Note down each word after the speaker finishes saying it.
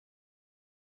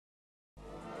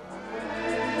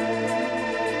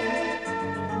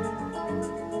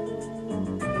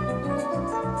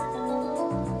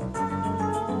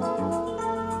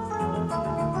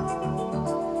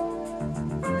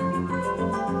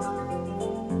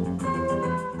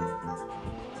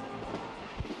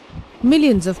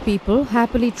Millions of people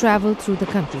happily travel through the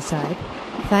countryside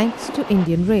thanks to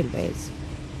Indian Railways.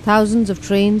 Thousands of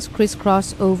trains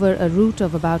crisscross over a route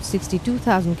of about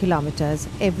 62,000 kilometers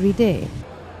every day.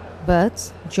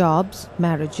 Births, jobs,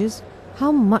 marriages,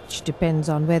 how much depends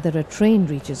on whether a train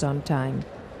reaches on time.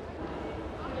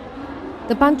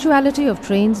 The punctuality of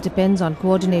trains depends on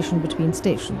coordination between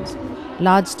stations.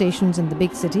 Large stations in the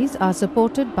big cities are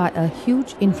supported by a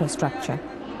huge infrastructure.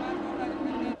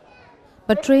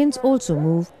 But trains also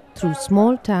move through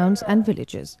small towns and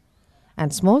villages.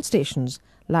 And small stations,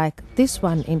 like this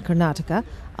one in Karnataka,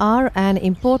 are an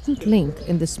important link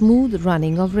in the smooth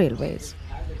running of railways.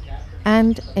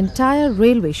 And entire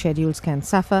railway schedules can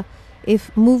suffer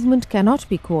if movement cannot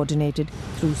be coordinated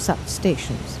through such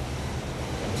stations.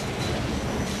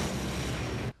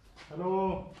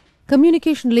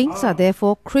 Communication links are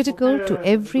therefore critical to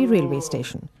every railway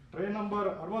station.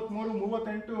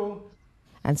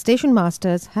 And station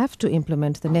masters have to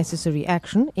implement the necessary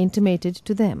action intimated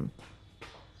to them,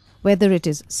 whether it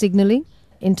is signalling,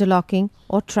 interlocking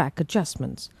or track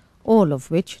adjustments, all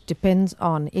of which depends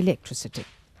on electricity.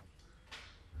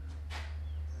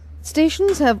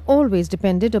 Stations have always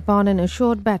depended upon an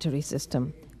assured battery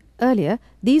system. Earlier,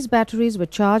 these batteries were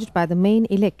charged by the main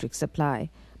electric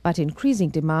supply, but increasing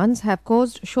demands have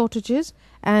caused shortages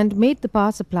and made the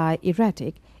power supply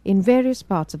erratic in various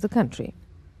parts of the country.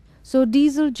 So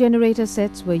diesel generator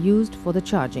sets were used for the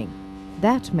charging.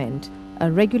 That meant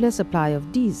a regular supply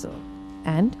of diesel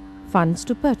and funds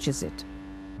to purchase it.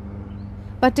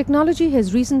 But technology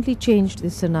has recently changed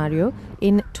this scenario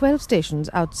in 12 stations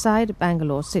outside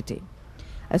Bangalore city.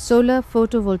 A solar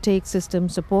photovoltaic system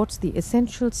supports the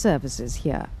essential services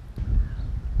here.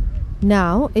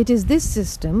 Now it is this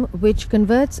system which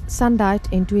converts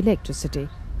sunlight into electricity,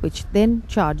 which then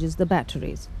charges the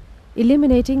batteries,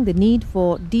 eliminating the need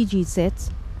for DG sets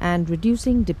and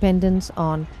reducing dependence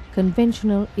on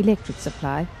conventional electric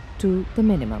supply to the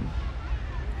minimum.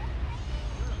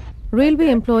 Railway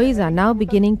employees are now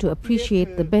beginning to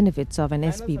appreciate the benefits of an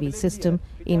SPV system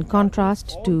in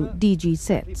contrast to DG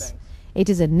sets. It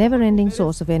is a never-ending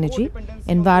source of energy,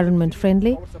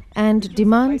 environment-friendly, and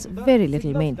demands very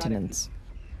little maintenance.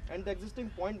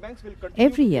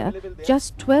 Every year,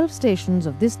 just 12 stations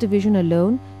of this division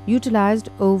alone utilized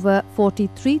over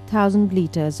 43,000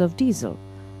 litres of diesel,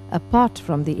 apart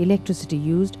from the electricity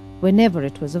used whenever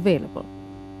it was available.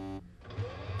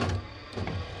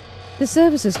 The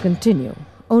services continue,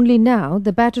 only now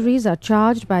the batteries are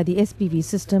charged by the SPV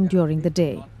system during the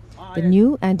day. The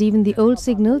new and even the old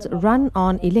signals run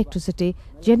on electricity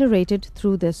generated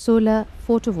through the solar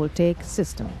photovoltaic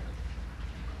system.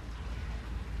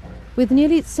 With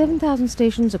nearly 7,000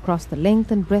 stations across the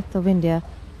length and breadth of India,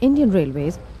 Indian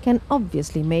Railways can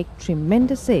obviously make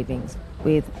tremendous savings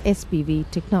with SPV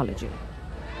technology.